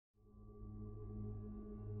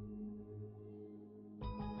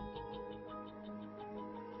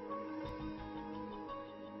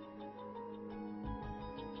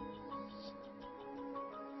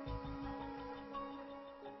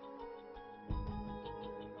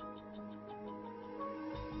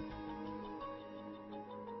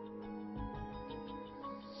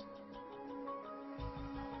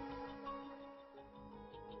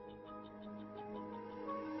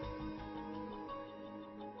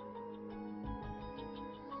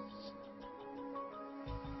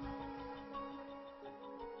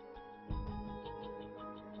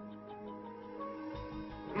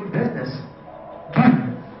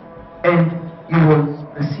and you will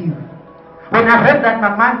receive. When I read that,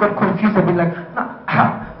 my mind got confused. I've been like, no,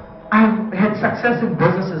 I've had success in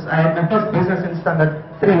businesses. I had my first business in Standard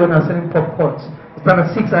 3 when I was selling popcorns.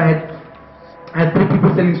 Standard 6, I had 3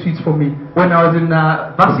 people selling sweets for me. When I was in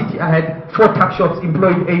varsity, I had 4 tuck shops,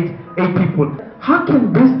 employed 8 people. How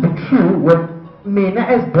can this be true when me,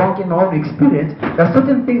 as bronc in all experience, there are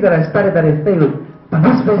certain things that I started that I failed. But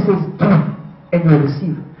this verse says, give and you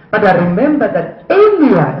receive. But I remember that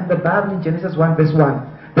earlier in the Bible, in Genesis 1 verse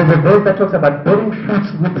 1, there's a verse that talks about bearing fruits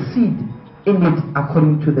with seed in it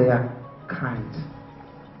according to their kinds.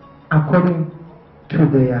 According to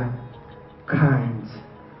their kinds.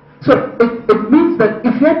 So it means that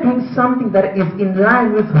if you're doing something that is in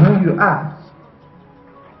line with who you are,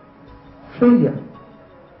 failure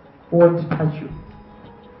won't touch you.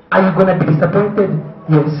 Are you going to be disappointed?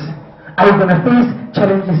 Yes. Are you going to face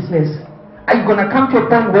challenges? Yes. Are you going to come to a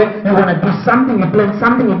point where you want to do something, you plan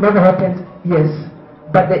something, it never happens? Yes.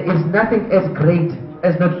 But there is nothing as great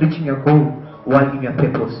as not reaching your goal while in your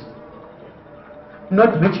purpose.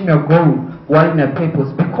 Not reaching your goal while in your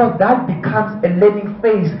purpose, because that becomes a learning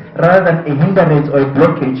phase rather than a hindrance or a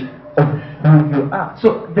blockage of who you are.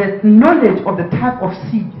 So the knowledge of the type of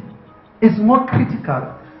seed is more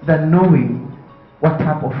critical than knowing what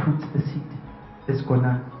type of fruit the seed is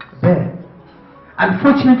gonna bear.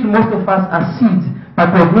 Unfortunately, most of us are seeds,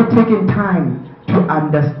 but we have not taken time to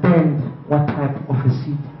understand what type of a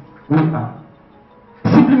seed we are.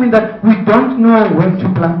 Simply means that we don't know when to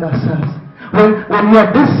plant ourselves. When you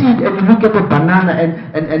are this seed and you look at a banana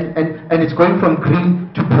and it's going from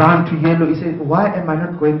green to brown to yellow, you say, why am I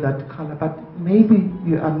not going that color? But maybe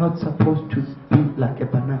you are not supposed to be like a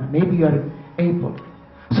banana. Maybe you are an apple.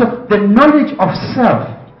 So the knowledge of self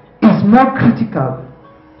is more critical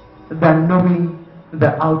than knowing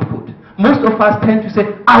the output. Most of us tend to say,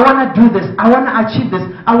 I want to do this, I want to achieve this,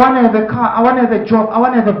 I want to have a car, I want to have a job, I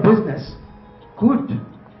want to have a business. Good,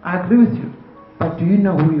 I agree with you. But do you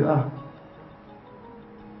know who you are?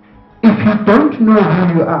 If you don't know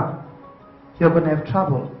who you are, you're going to have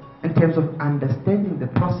trouble in terms of understanding the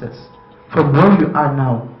process from where you are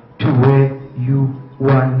now to where you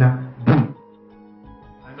want to be.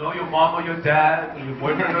 I know your mom or your dad or your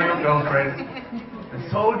boyfriend or your girlfriend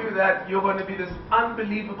has told you that you're going to be this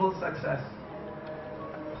unbelievable success.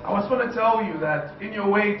 I was going to tell you that in your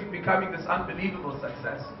way to becoming this unbelievable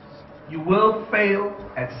success, you will fail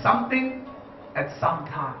at something at some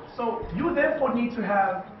time. So you therefore need to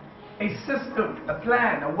have a system, a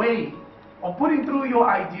plan, a way of putting through your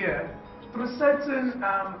idea through certain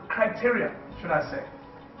criteria, should I say,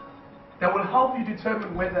 that will help you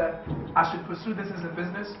determine whether I should pursue this as a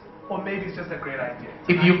business or maybe it's just a great idea.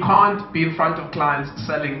 If you can't be in front of clients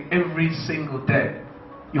selling every single day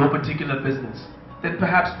your particular business, then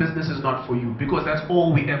perhaps business is not for you, because that's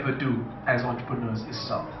all we ever do as entrepreneurs is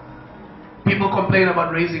sell. People complain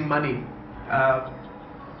about raising money,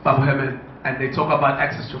 Babu Herman, and they talk about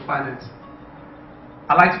access to finance.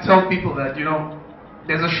 I like to tell people that, you know,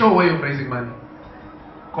 there's a sure way of raising money.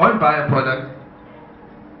 Go and buy a product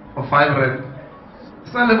for 5 rand,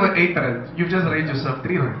 sell it for 8 rand, you've just raised yourself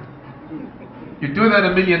 3 rand. You do that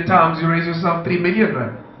 1,000,000 times, you raise yourself 3 million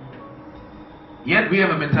rand. Yet we have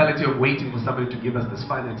a mentality of waiting for somebody to give us this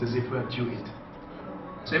finance as if we are due it.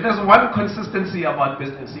 So if there's one consistency about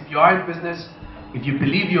business, if you are in business, if you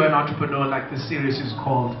believe you're an entrepreneur like this series is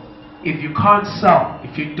called, if you can't sell,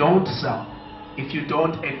 if you don't sell, if you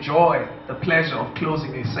don't enjoy the pleasure of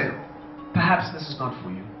closing a sale, perhaps this is not for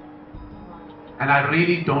you. And I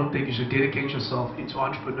really don't think you should dedicate yourself into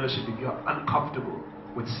entrepreneurship if you're uncomfortable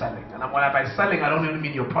with selling. And by selling, I don't even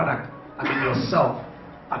mean your product, I mean yourself,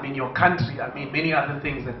 I mean your country, I mean many other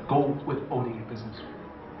things that go with owning a business.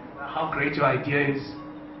 How great your idea is,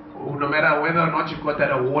 no matter whether or not you've got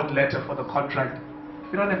that award letter for the contract,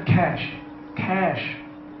 if you don't have cash,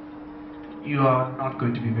 you are not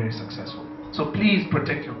going to be very successful. So please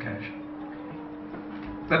protect your cash.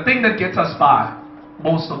 The thing that gets us by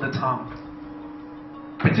most of the time,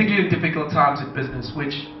 particularly in difficult times in business,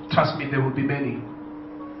 which, trust me, there will be many,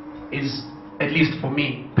 is, at least for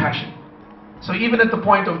me, passion. So even at the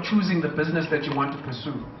point of choosing the business that you want to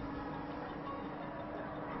pursue,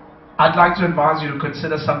 I'd like to advise you to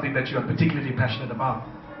consider something that you are particularly passionate about.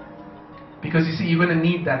 Because you see, you're going to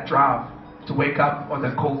need that drive to wake up on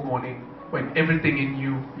that cold morning when everything in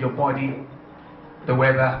you, your body, the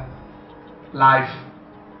weather, life,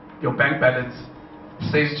 your bank balance,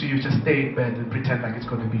 says to you, just stay in bed and pretend like it's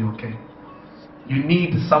going to be okay. You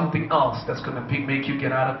need something else that's going to make you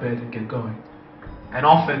get out of bed and get going. And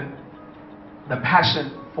often, the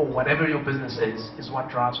passion for whatever your business is what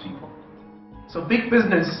drives people. So big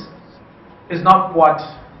business is not what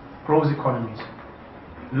grows economies.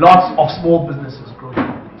 Lots of small businesses grow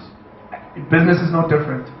economies. Business is no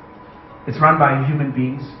different. It's run by human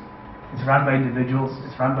beings. It's run by individuals.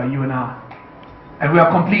 It's run by you and I. And we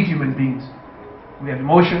are complete human beings. We have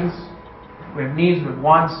emotions. We have needs. We have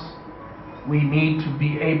wants. We need to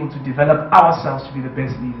be able to develop ourselves to be the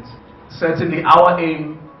best leaders. Certainly our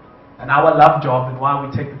aim and our love job, and why we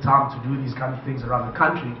take the time to do these kind of things around the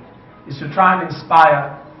country, is to try and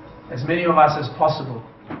inspire as many of us as possible.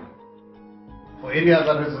 For any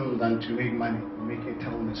other reason than to make money, you make a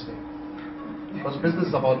terrible mistake. Because business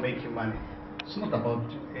is about making money. It's not about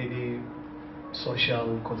any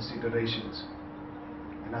social considerations.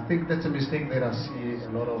 And I think that's a mistake that I see a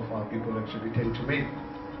lot of people actually tend to make.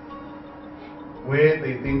 Where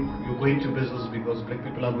they think you're going to business because black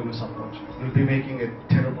people are going to support you. You'll be making a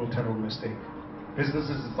terrible, terrible mistake. Business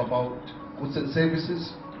is about goods and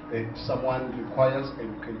services that someone requires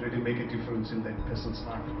and can really make a difference in that person's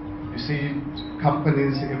life. You see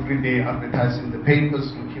companies every day advertising the papers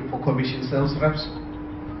looking for commission sales reps.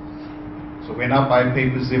 So when I buy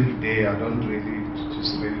papers every day, I don't really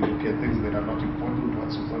just really look at things that are not important.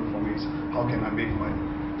 What's important for me is how can I make money.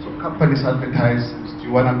 So companies advertise, do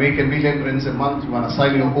you want to make R1 million a month? Do you want to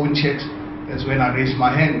sign your own checks? That's when I raise my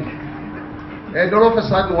hand. And all of a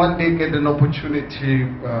sudden one day get an opportunity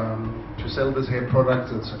to sell this hair product.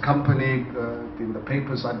 It's a company, in the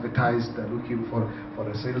papers advertised, they're looking for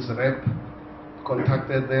a sales rep.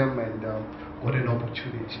 Contacted them and got an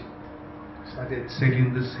opportunity. Started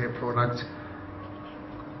selling this hair product,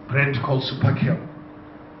 brand called Supercare.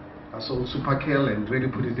 I sold Supercare and really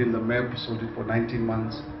put it in the map, sold it for 19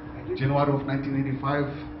 months. In January of 1985,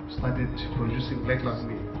 started producing Black Like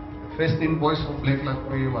Me. The first invoice for Black Like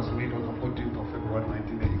Me was made on the 14th of February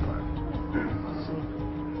 1985.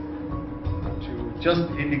 To just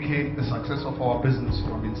indicate the success of our business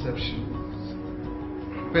from inception,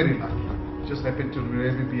 very lucky. Just happened to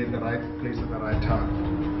really be in the right place at the right time.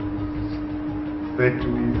 That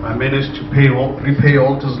I managed to repay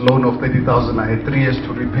Alta's loan of 30,000. I had 3 years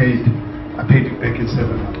to repay it. I paid it back in 7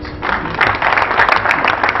 months.